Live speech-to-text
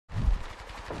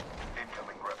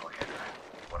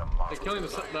They're killing the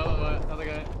other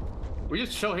guy. We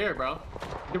just chill here, bro.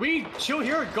 Do we chill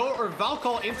here or go or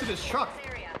Valcall into this truck?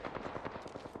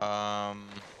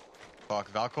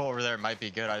 Fuck, Valcall over there might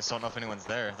be good. I just don't know if anyone's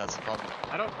there. That's the problem.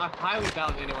 I highly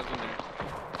doubt anyone's in there.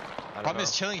 Problem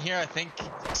is chilling here. I think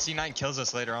C9 kills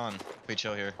us later on if we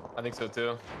chill here. I think so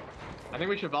too. I think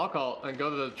we should Valcall and go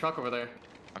to the truck over there.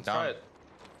 I'm down. Try it.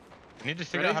 We need to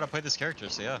figure out how to play this character,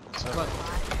 so yeah. Let's go.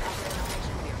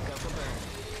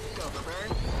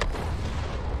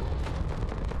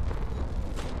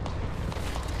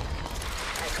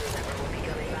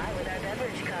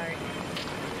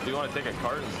 Do you want to take a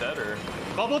cart instead, or?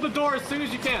 Bubble the door as soon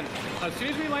as you can. As soon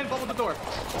as we land, bubble the door.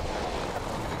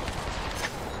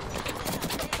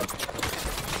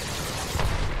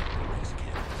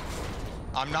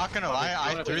 I'm not gonna lie,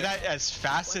 I threw that as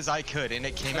fast as I could, and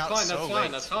it came out so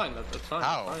late. That's fine. That's fine.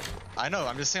 How? That's fine. I know.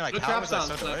 I'm just saying, like, Good how trap was I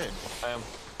sound, so delayed? I am.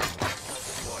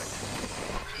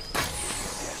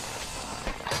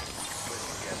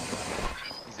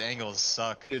 These angles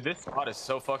suck. Dude, this spot is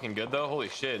so fucking good though. Holy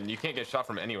shit! And you can't get shot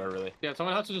from anywhere really. Yeah,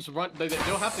 someone has to just run. They'll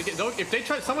have to get. If they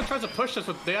try, someone tries to push us,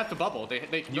 they have to bubble.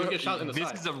 They don't get shot in the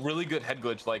side. This is a really good head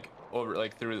glitch, like over,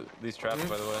 like through these traps,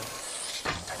 by the way.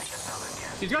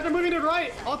 These guys are moving to the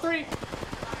right. All three.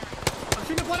 I'm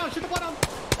shooting the blood out. Shoot the blood out.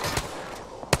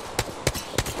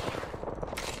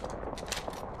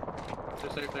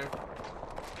 They're safe there.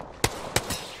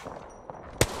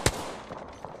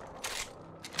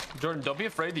 Jordan, don't be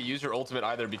afraid to use your ultimate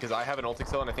either, because I have an ult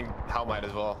cell and I think Hal might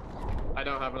as well. I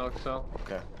don't have an ult cell.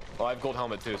 Okay. Well, I have gold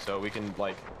helmet too, so we can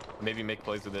like maybe make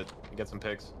plays with it and get some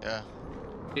picks. Yeah.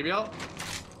 TBL.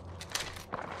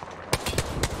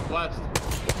 West.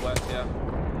 West, yeah.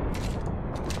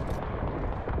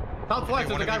 Southwest,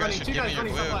 Hey, there's a guy running. Two guys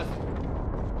running blue. southwest.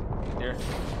 Here.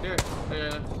 Here.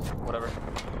 Yeah. Whatever.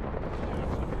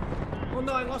 Oh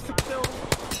no, I lost the kill.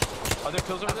 Are there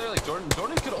kills over there? Like Jordan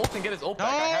could ult and get his ult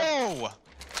back. No!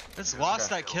 Just lost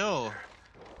that kill.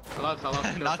 I lost the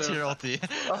kill Not too. to your ulti.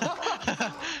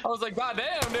 I was like, god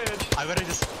damn, dude. I would have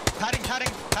just padding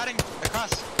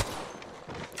across.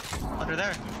 Under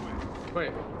there.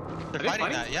 Wait. They're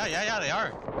fighting that. Yeah, they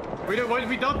are. We don't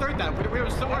third that. We were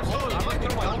so hard solo. I'm like, no,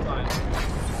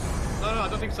 I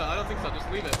don't think so.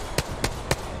 Just leave it.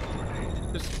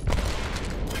 Just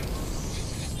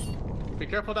be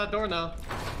careful of that door now.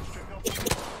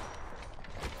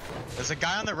 There's a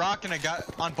guy on the rock and a guy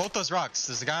on both those rocks.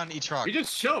 There's a guy on each rock. We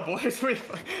just chill, boys.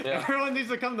 Yeah. Everyone needs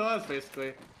to come to us,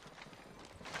 basically.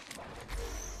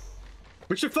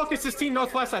 We should focus this team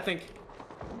northwest, I think.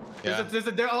 Yeah.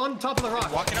 They're on top of the rock.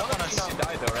 Walking up on us. He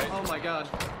died though, right? Oh my god.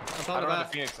 I don't have a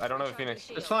Phoenix. I don't have a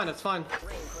Phoenix. It's fine. It's fine.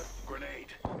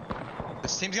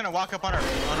 This team's gonna walk up on our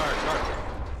truck.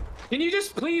 Can you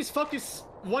just please focus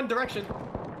one direction?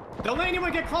 Don't let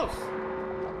anyone get close.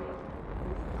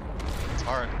 It's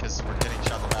hard because we're getting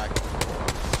shot in the back.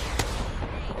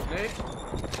 Nate?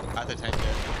 I have to tank it.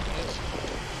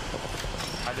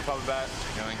 I did pop it back.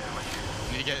 Going.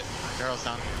 Need to get barrels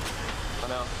down. I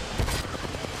know.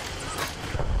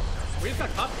 We just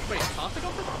got caught. Wait, Costa go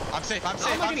for? I'm safe. I'm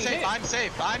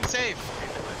safe.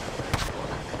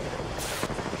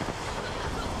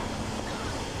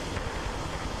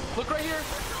 Look right here.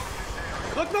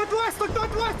 Look northwest.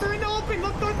 They're in the open.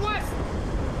 Look northwest.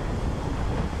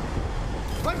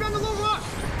 Right down the little rock.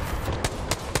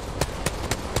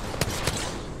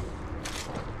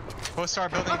 Close to our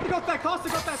building. Costa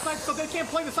got that side, so they can't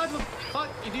play the side of the.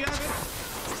 Do you have it?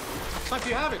 Do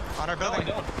you have it? On our building.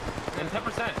 No, I don't. And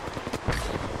 10%.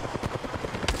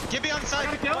 Gibby on side.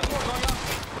 30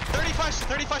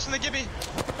 flash in the Gibby.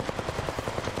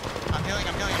 I'm healing.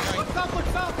 Look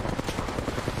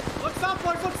south,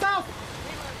 boys, look south.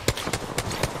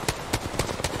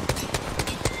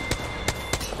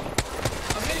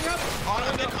 I'm hitting up.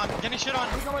 I'm getting shit on.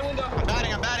 Look at my window. I'm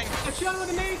batting. I shot with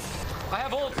a nade. I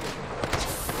have ult.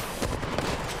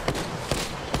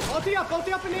 Ulti up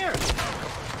in the air.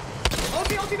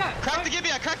 Ulti that. I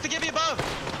cracked the Gibby above.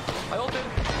 I ulted.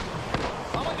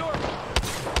 On my door.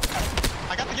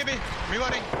 I got the Gibby.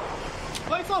 Reloading.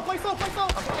 Play slow. I'm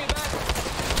coming back.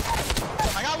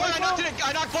 I got one. I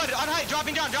knocked blood. On height.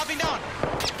 Dropping down.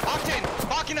 Octane.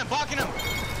 Balking him.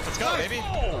 Let's go, baby.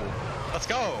 Oh. Let's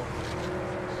go.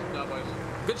 No, boys.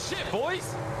 Good shit,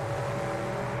 boys.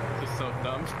 This is so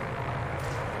dumb.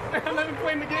 I'm not even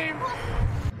playing the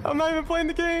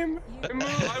game.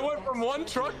 I went from one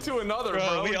truck to another,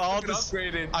 bro. We all just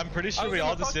upgraded. I'm pretty sure we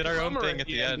all just did our own thing at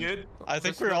the end. Dude. I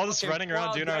think we were all just running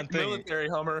around doing our own thing. Military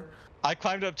Hummer. I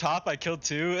climbed up top. I killed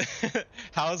 2.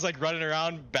 Hal's like running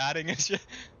around batting and shit.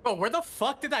 Bro, where the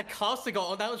fuck did that Costa go?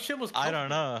 Oh, that shit was. I don't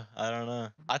know.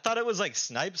 I thought it was like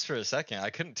snipes for a second. I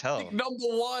couldn't tell. Number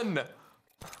 1.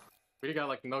 We got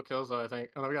like no kills though, I think.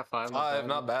 Oh, we got 5. 5,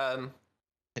 not bad.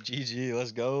 GG,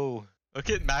 let's go. Look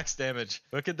at max damage.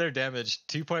 Look at their damage.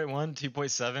 2.1,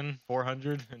 2.7,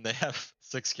 400, and they have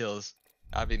 6 kills.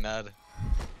 I'd be mad.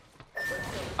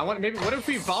 I want maybe. What if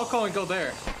we Valko and go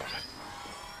there?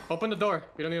 Open the door.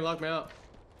 We don't need to lock me out.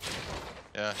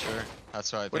 Yeah, sure.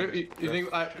 That's what I What think. if, you think?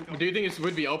 Do you think it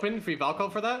would be open if we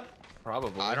Valko for that?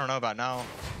 Probably. I don't know about now.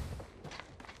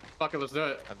 Fuck it, let's do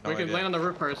it. I have no We can idea. land on the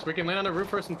roof first. We can land on the roof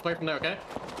first and play from there, okay?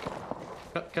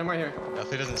 Come right here.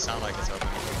 Definitely doesn't sound like it's open.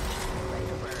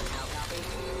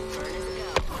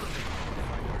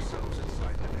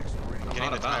 I'm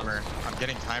getting the timer. I'm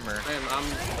getting timer.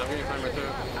 I'm getting timer too.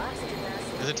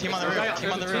 There's a team on the roof. There's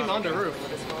Team on the a team roof. on the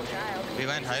roof. We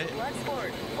land height.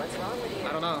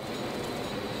 I don't know.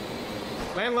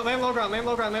 Land low ground, land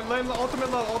low ground, land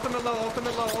ultimate low, ultimate low,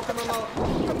 ultimate low, ultimate low.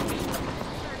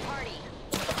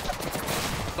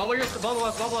 Bubble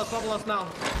us now.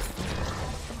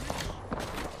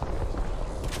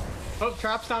 Put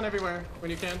traps down everywhere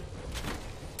when you can.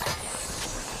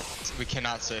 We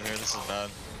cannot stay here. This is bad.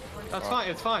 That's fine,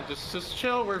 it's fine. Just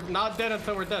chill. We're not dead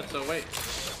until we're dead, so wait.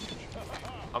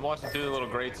 I'm watching through the little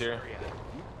grates here.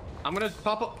 I'm gonna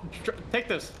pop up. Take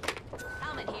this.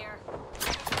 Helmet here.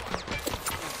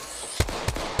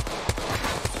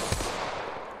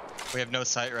 We have no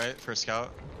sight, right, for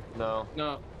scout? No.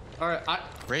 No. Alright,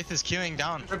 Wraith is queuing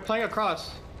down. we're playing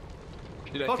across.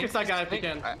 Dude, I Focus think that guy this if you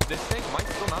tank- can. This tank might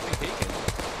still not be taken.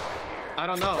 I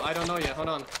don't know yet. Hold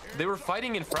on. They were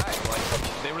fighting in frag.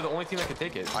 Like, they were the only team that could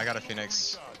take it. I got a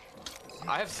Phoenix.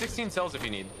 I have 16 cells if you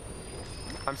need.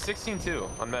 I'm 16 too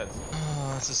on meds.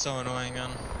 Oh, this is so annoying, man.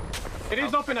 It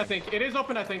is open, I think. It is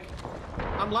open, I think.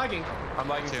 I'm lagging. I'm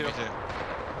lagging Me too.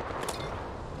 too.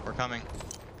 We're coming.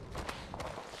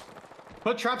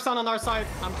 Put traps down on our side.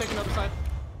 I'm taking the other side.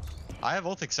 I have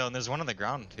ult excel and there's one on the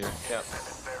ground here. Yeah.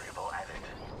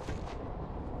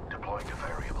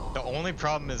 The only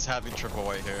problem is having triple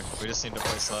white here. We just need to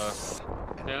play slow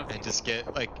Yeah. and just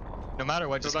get like, no matter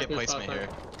what, just Go back get to the placement top here.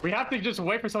 side. We have to just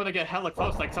wait for someone to get hella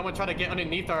close. Like someone try to get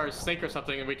underneath our stake or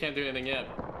something, and we can't do anything yet.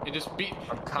 And just be.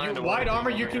 I'm kinda You white working armor,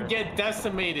 over you can here. get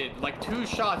decimated. Like 2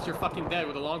 shots, you're fucking dead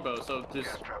with a longbow. So just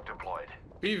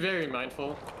be very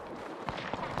mindful.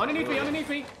 Underneath me, underneath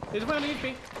me. There's one underneath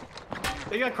me.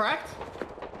 They got cracked.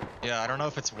 Yeah, I don't know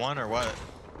if it's one or what.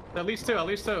 At least 2. At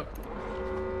least 2.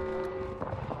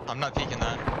 I'm not peeking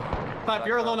that. Clap,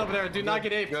 you're alone over there. Do not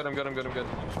get aped. Good, I'm good, I'm good, I'm good.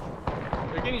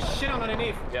 You're getting shit on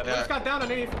underneath. Yeah, We just got down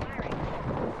underneath.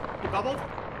 You bubbled?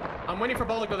 I'm waiting for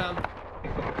ball to go down.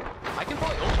 I can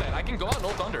probably ult that. I can go out and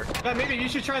ult under. Yeah, maybe you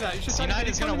should try that. You should try C9 that.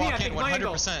 is gonna Come to me, I walk in think, my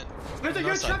angle. 100%. There's a North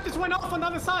your side. trap just went off on the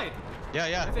other side. Yeah,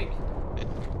 yeah. I think.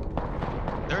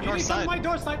 They're You north need some side. of my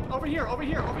door side. Over here, over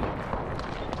here, over here.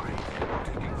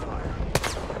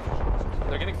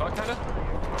 They're getting fucked, kinda?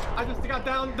 I just got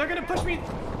down. They're gonna push me.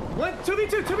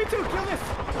 2v2, 2v2. Kill this.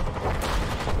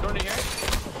 Going in here.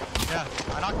 Yeah,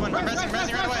 I knocked one. I'm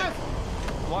resing right away.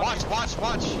 Watch.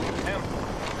 Damn.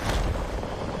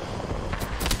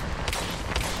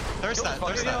 Thirst that.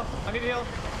 I need a heal.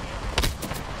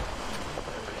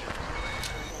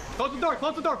 Close the door,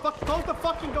 close the door. Close the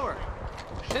fucking door.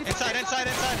 Inside.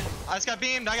 I just got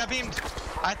beamed. I have to heal.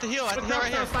 I have Put to heal traps right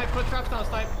here. down, snipe. Put traps down,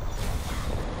 snipe.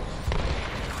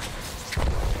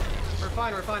 We're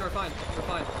fine.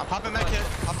 I'm popping med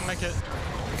kit.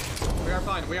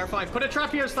 We are fine. Put a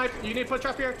trap here, snipe. You need to put a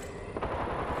trap here.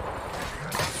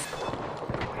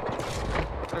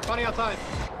 They're fighting outside.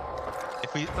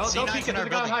 If we Don't C9's peek in it, our there's a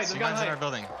guy building. hide, there's a guy C9's in hide. our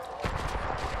building.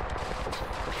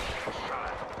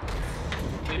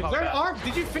 Is there an arm?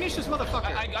 Did you finish this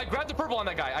motherfucker? I grabbed the purple on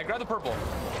that guy. I grabbed the purple.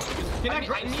 Can I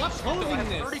need stop closing I have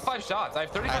this? 35 shots. I have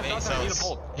I 35 have 8 shots and I need a cells.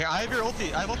 bolt. Here, I have your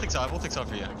ulti. I have ult excel.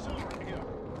 For you.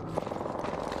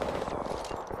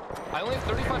 I only have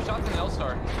 35 shots in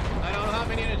L-Star. I don't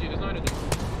have any energy. There's no energy.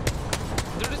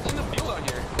 They're just in the field out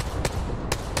here.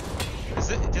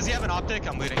 Does he have an optic?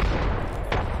 I'm looting.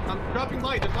 I'm dropping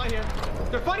light. There's light here.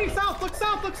 They're fighting south. Look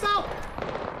south.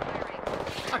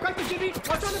 I cracked the GB.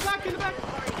 Watch on the back. In the back.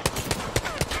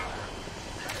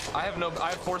 I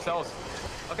have 4 cells.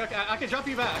 Okay. I can drop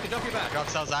you back. Drop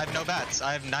cells. I have no bats.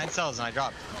 I have 9 cells and I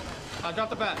dropped. I'll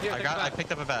drop the bat. Here, take the I bat.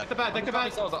 picked up a bat. Take the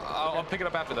bat. Cells. I'll pick it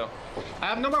up after though. I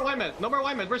have no more white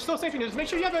men. We're still safe in here. Just make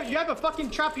sure you have a fucking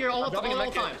trap here all the dropping a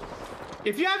med kit. time.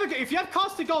 If you have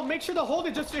caustic gold, make sure to hold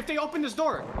it just if they open this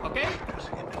door. Okay?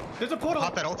 There's a portal.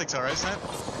 Pop that ult excel, right, Snap?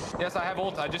 Yes, I have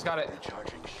ult. I just got it.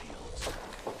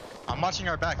 I'm watching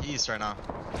our back east right now.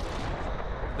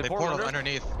 The They portal portaled under?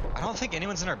 underneath. I don't think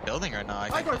anyone's in our building right now.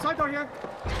 Side door here.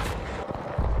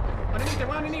 Underneath, they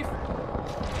went underneath.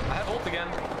 I have ult again.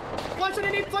 Flash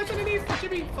underneath.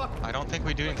 Jimmy, fuck. I don't think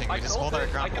we do anything. We just hold our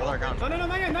ground. Hold our ground. No,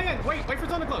 not yet. Wait for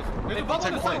zone to close. There's a bubble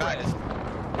on the side.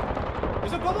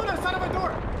 There's a bubble on the side of our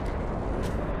door.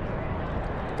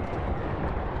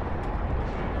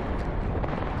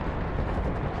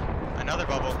 Another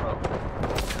bubble.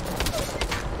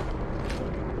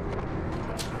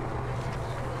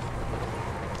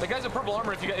 The guy's in purple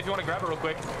armor if you want to grab it real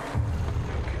quick.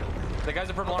 The guy's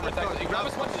in purple armor. Grab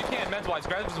as much as you can, men's-wise.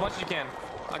 Grab as much as you can.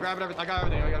 I got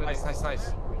everything.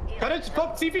 Nice. Cut it,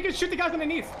 see if you can shoot the guys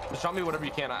underneath. Just shot me whatever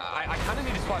you can. I kind of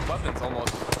need to swap weapons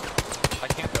almost. I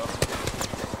can't though.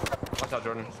 Watch out,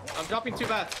 Jordan. I'm dropping 2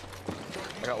 bats.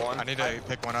 I got one. I need to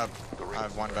pick one up. I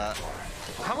have 1 bat.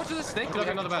 How much of this snake do we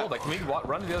have another control? bat. Like, can we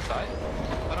run to the other side?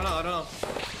 I don't know.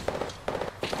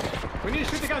 We need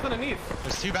to shoot the guys underneath.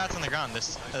 There's 2 bats on the ground.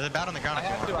 There's a bat on the ground. I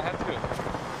have to.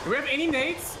 Do we have any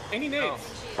nades? No.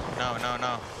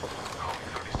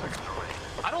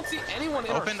 I don't see anyone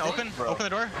in Open the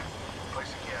door.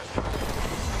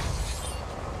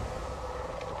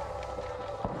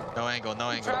 No angle.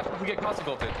 We get constant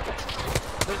ulted.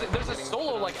 There's a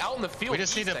solo like out in the field. We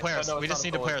just need to play our snake. We just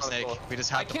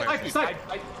have to play our snake.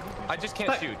 I just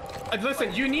can't shoot.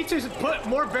 Listen, you need to put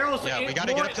more barrels in. We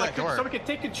gotta get up to that door. So we can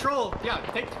take control. Yeah,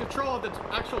 take control of the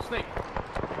actual snake.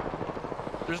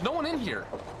 There's no one in here.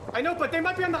 I know, but they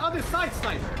might be on the other side,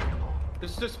 sniper.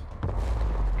 It's just...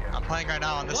 I'm playing right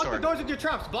now on this door. Block the doors with your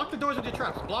traps. Block the doors with your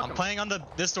traps. Block them. I'm playing on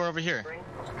this door over here.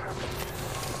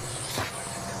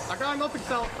 I got an open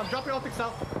cell. I'm dropping open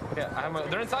cell. Yeah,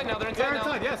 they're inside now. They're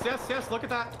inside. Yes. Look at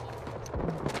that.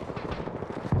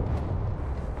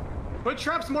 Put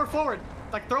traps more forward.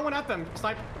 Like, throw one at them.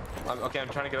 Snipe. Okay, I'm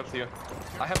trying to get up to you.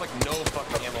 I have like no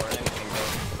fucking ammo or anything, bro.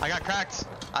 I got cracked.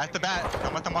 I hit the bat.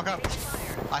 Don't let them walk up.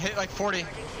 I hit like 40.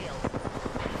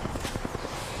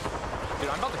 Dude,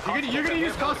 I'm about to You're gonna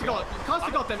use Costigal.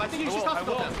 Costigal them. I think you should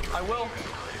Costigal them. I will.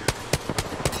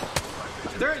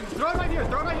 Throw it right here.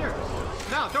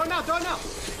 Now. Throw it now.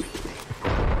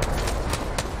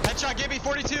 Headshot gave me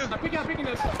 42. I'm picking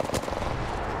this.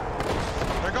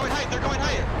 They're going height. You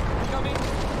got me.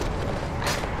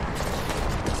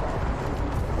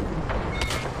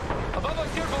 Above us,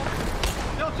 careful.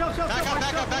 Chill. Back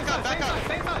up.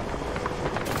 Same side.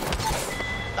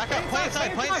 Back up. Play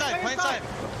inside.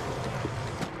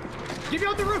 Give me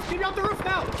out the roof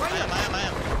now. Right here. I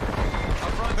am.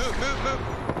 Up front. Move.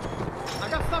 I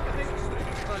got stuck, I think.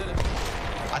 Oh, I didn't.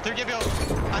 I threw give you.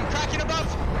 I'm cracking above.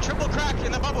 Triple crack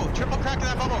in that bubble.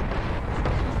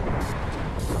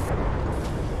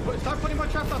 Start putting more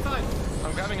traps outside.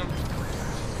 I'm grabbing him.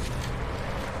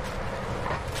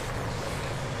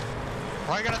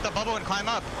 Probably got at the bubble and climb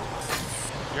up.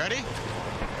 You ready?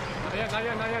 Not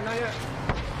yet.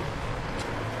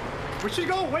 We should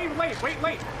go. Wait.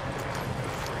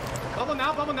 Bubble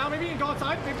now, maybe, and go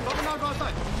outside. Bubble now, go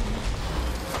outside.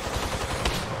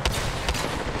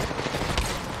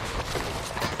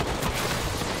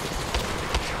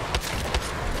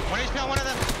 One HP on one of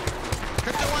them.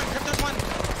 Crypto's one.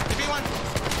 DB one.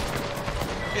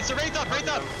 It's a raise up. Play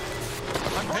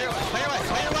your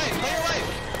way.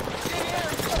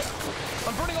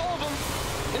 I'm burning all of them.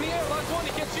 In the air, last one.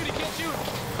 He can't shoot.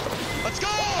 Let's go!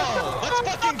 Let's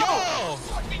fucking go!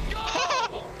 Fucking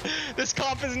go! This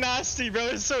comp is nasty, bro.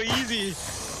 It's so easy.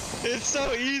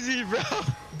 Bro.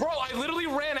 Bro, I literally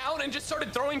ran out and just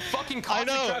started throwing fucking coffee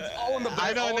traps all in the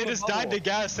I know, and they just died to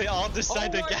gas. They all just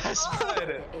died to gas, bro.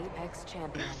 Apex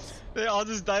champions. They all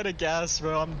just died to gas,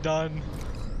 bro. I'm done.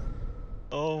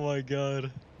 Oh my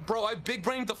god. Bro, I big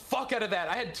brained the fuck out of that.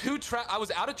 I had I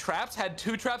was out of traps, had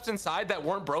 2 traps inside that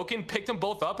weren't broken, picked them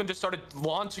both up and just started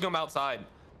launching them outside.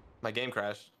 My game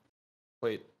crashed.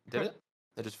 Wait, did it?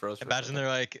 It just froze. Imagine they're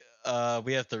like,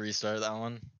 we have to restart that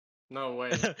one. No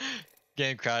way.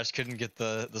 Game crashed, couldn't get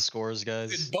the scores,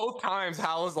 guys. Dude, both times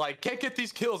Hal was like, can't get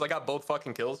these kills. I got both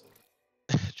fucking kills.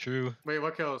 True. Wait,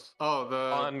 what kills? Oh,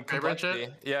 on Kraber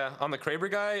shit? Yeah, on the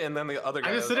Kraber guy and then the other guy.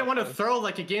 I just didn't want to throw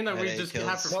like a game that we just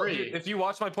have for free. If you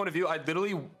watch my point of view, I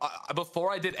literally,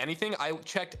 before I did anything, I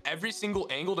checked every single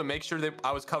angle to make sure that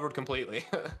I was covered completely.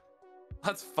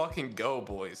 Let's fucking go,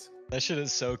 boys. That shit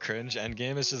is so cringe.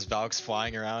 Endgame is just Valks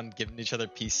flying around, giving each other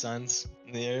peace signs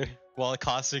in the air, while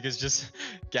Caustic is just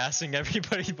gassing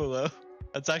everybody below.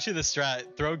 That's actually the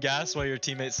strat. Throw gas while your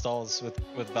teammate stalls with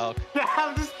Valk. Yeah,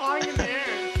 I'm just flying in the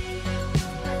air.